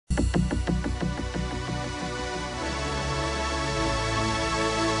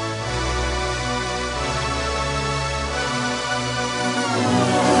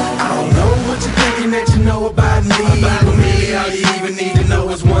about me. But really all you even need to know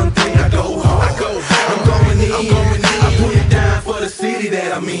is one thing: I go hard. I'm going in. I put it down for the city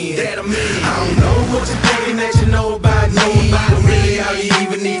that I'm in. I don't know what you're thinking that you know about me. But really all you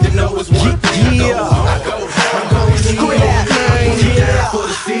even need to know is one thing: I go hard. I'm going in. I put it down for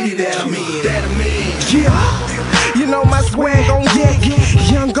the city that I'm in. Yeah, you know my swag on deck.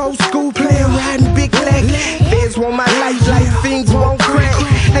 Young old school player riding big leg. Feds want my life like things won't crack.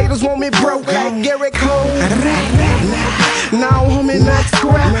 Haters want me broke like Garrett Cole. Now homie not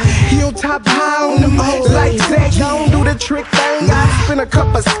scrap. He on top high on them hoes like sex. I don't do the trick thing. I spin a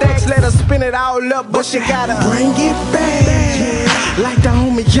couple stacks, let her spin it all up, but she gotta bring it back. Like the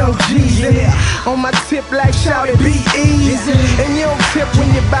homie Young G. On my tip like shout it be easy. And you don't tip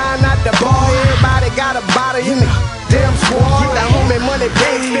when you're buying out the bar. Everybody got a bottle in the damn squad. Get the homie money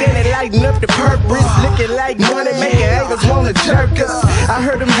gang, standing lighting up the purpose. Looking like money, making haters wanna jerk us. I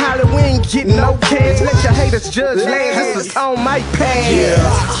heard them holler, we ain't getting no cash. Let your haters judge land, this is on my page.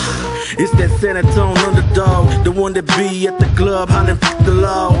 It's that San Antonio underdog, the one that be at the club hollering f the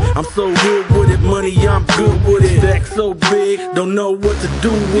law. I'm so good with it, money, I'm good with it. Stack so big, don't know what to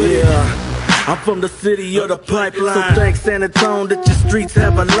do with it. I'm from the city of the pipeline, so thanks San Antonio that your streets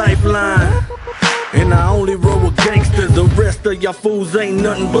have a lifeline. And I only roll with gangsters, the rest of y'all fools ain't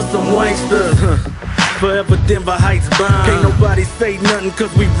nothing but some wanksters. Forever Denver Heights bound. Can't nobody say nothing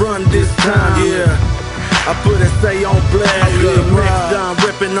cause we run this time. Yeah, I put a say on blast. Next time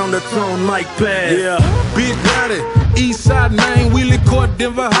reppin' on the tone mic pad. Yeah, Big Roddy, East Side Main, Wheelie Court,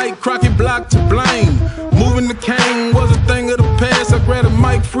 Denver Heights, Crockett Block to blame. Moving the cane was a thing of the past. I grabbed a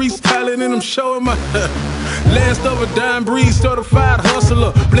mic, freestyling, and I'm showing my last of a dime breed, certified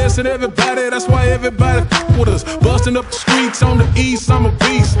hustler. Blessing everybody, that's why everybody f with us. Busting up the streets on the east, I'm a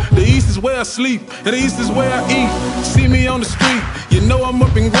beast. The east is where I sleep, and the east is where I eat. See me on the street, you know I'm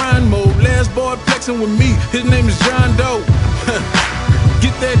up in grind mode. Last boy flexing with me, his name is John Doe.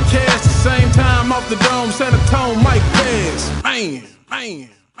 Get that cash the same time off the dome, San Antonio, Mike Pass. Man.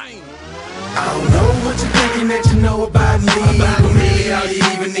 I don't know what you're thinking that you know about me. But really all you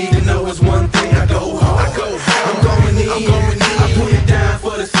even need to know is one thing: I go hard. I'm going in. I put it down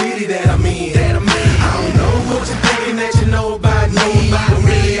for the city that I'm in. I don't know what you're thinking that you know about me. But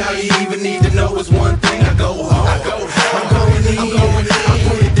really all you even need to know is one thing: I go hard. I'm going in. I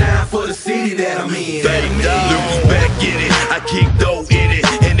put it down for the city that I'm in. Looking back in it, I kick dough in it,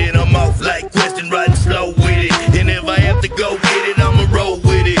 and then I'm off like Question, riding slow with it. And if I have to go get it, I'ma roll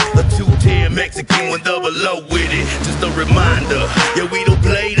with it. A 210 Mexican with double low with it. Just a reminder, yeah, we don't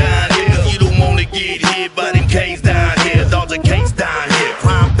play down here. You don't wanna get hit by them K's down here. Dogs and case down here,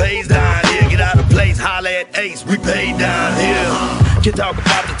 crime pays down here. Get out of place, holla at Ace, we pay down here. Can't talk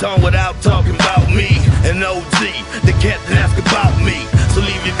about the tone without talking about me. And OG, they can't ask about me. So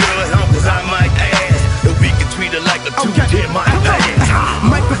leave your girl at home, cause I might ask if we can treat her like a 210 might pass.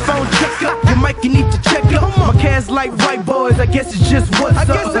 Microphone check up, your mic you need to check up. My cash like white boys, I guess it's just what's up.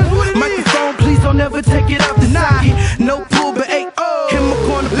 Microphone, please don't ever take it out the socket. No pull, but hey, in my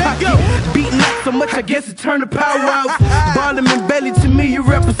corner pocket. Beating up so much, I guess it turned the power out. Bottom and belly to me, you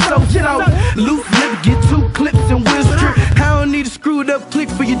rap so soft. Loose lip, get 2 clips and wheel strip. I don't need a screwed up click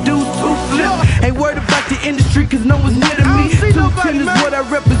for your dudes to flip. Ain't worried about the industry, cause no one's near to me. 210 is what I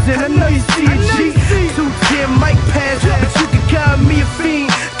represent, I know you see a G. 210 mic pass, but you can call me a fiend,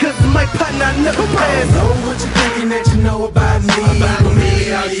 cause my partner I never pass. I don't know what you're thinking that you know about me. But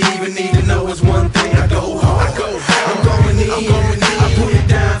really all you even need to know is one thing: I go hard. I'm going in. I put it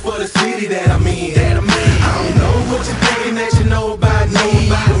down for the city that I'm in. I don't know what you're thinking that you know about me.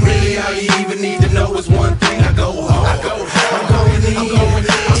 But really all you even need to know is one thing: I go hard. I'm going in.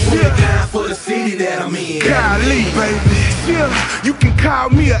 I put it down for the city that I'm in. Golly, baby, you can call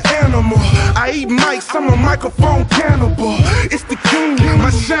me an animal. I eat mics, I'm a microphone cannibal. It's the king, my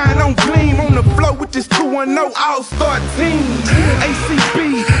shine on gleam on the floor with this 210 all-star team.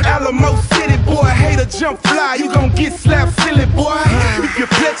 ACB, Alamo City, boy, hater jump fly, you gon' get slapped silly, boy. If you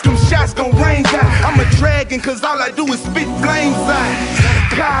flex, them shots gon' rain down. I'm a dragon, cause all I do is spit flames out.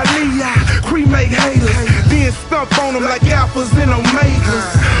 Golly, I cremate haters, then stump on them like alphas and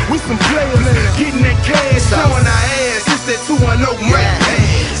omegas. We some players, getting that cash, showing our ass. It's that 210 man.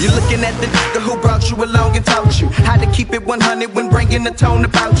 You're looking at the nigga who brought you along and taught you how to keep it 100 when bringing the tone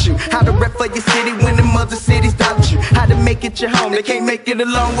about you. How to rep for your city when them other cities doubt you. How to make it your home, they can't make it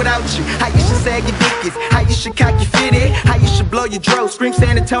alone without you. How you should sag your dickies, how you should cock your fitted, how you should blow your dro, scream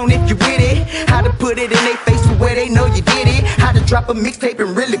San Antonio if you with it. How to put it in their face to where they know you did it. How to drop a mixtape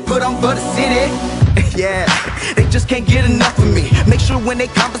and really put on for the city. Yeah, they just can't get enough of me. Make sure when they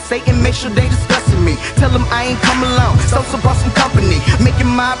conversate and make sure they discussing me. Tell them I ain't come alone. Sosa brought some company, making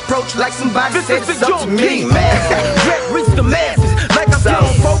my approach like somebody said it's up to me. Rap reach the masses like I'm still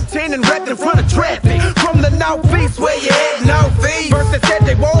on 14 and rapped in front of traffic. From the northeast, where you at, northeast. First they said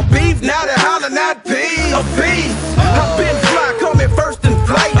they won't beef, now they holler not peace. A peace. I've been fly, coming first in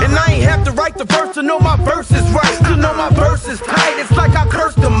flight, and I ain't have to write the verse to know my verse is right. To know my verse is tight, it's like I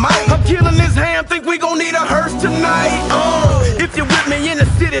cursed the mic. I'm killing this ham, think we gon' need a hearse tonight. If you're with me in the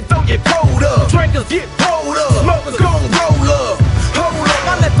city, throw your coat up. Drinkers get pulled up, smokers gon' roll up. Hold up,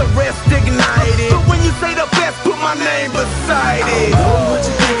 I let the rest ignite it. But when you say the best, put my name beside it. I don't know what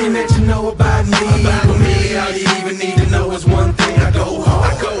you're thinking that you know about me. But me, all you even need to know is one thing. I go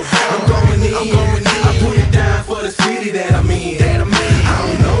hard. I'm going in. I put it down for the city that I'm in. I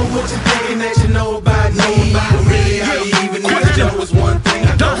don't know what you're thinking that you know about me. But me, all you even need to know is one thing.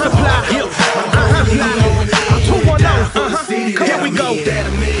 I go hard. I'm going in. I put it down for the city that I'm in.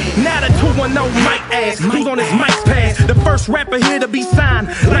 Now the 210 might ask who's on his mic pass. The first rapper here to be signed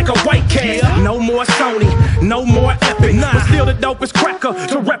like a white cat. No more Sony, no more Epic, but still the dopest cracker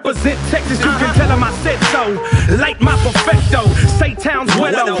to represent Texas. You can tell him I said so. Like my perfecto, say town's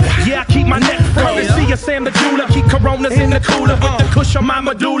weather. Yeah, I keep my neck frozen. See ya Sam the jeweler, keep Coronas in the cooler with the kush on my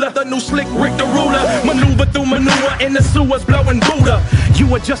medulla. The new slick Rick the ruler, maneuver through manure in the sewers blowing Buddha.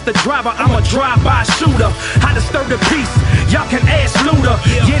 You are just a driver, I'm a drive-by shooter. I disturb the peace, y'all can ask Luda.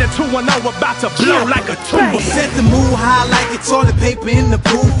 Yeah, the 210 about to blow like a tuba. Set the mood high like a toilet paper in the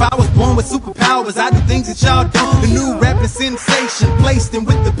booth. I was born with superpowers, I do things that y'all don't. The new rapping sensation, placed in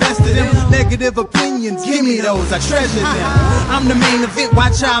with the best of them. Negative opinions, give me those, I treasure them. I'm the main event,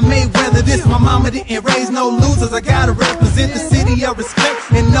 watch how I Mayweather this. My mama didn't raise no losers, I gotta represent the city of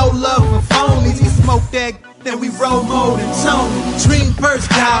respect and no love for phonies. We smoke that, then we roll more than Tony. Dream first,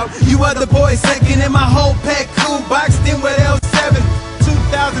 dog, you other boys second, and my whole pack cool boxed in with L7.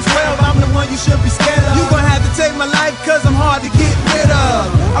 2012, I'm the one you should be scared of. You gon' have to take my life cause I'm hard to get rid of.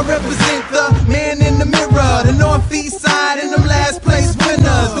 I represent the man in the mirror, the northeast side and them last place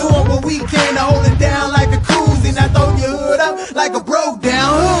winners. Doing what we can to hold it down like a koozie. Now throw your hood up like a broke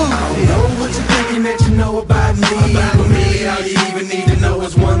down hood. I don't know what you're thinking that you know about me. But me, all you even need to know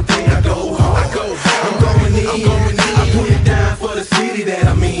is one thing. I go hard. I'm going in. I put it down for the city that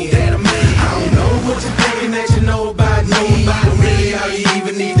I'm in. I don't know what you're thinking that you know about me. But me, all you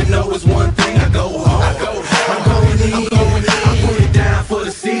even need to know is one thing. I go hard. I'm going in. I put it down for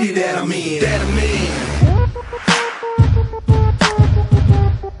the city that I'm in.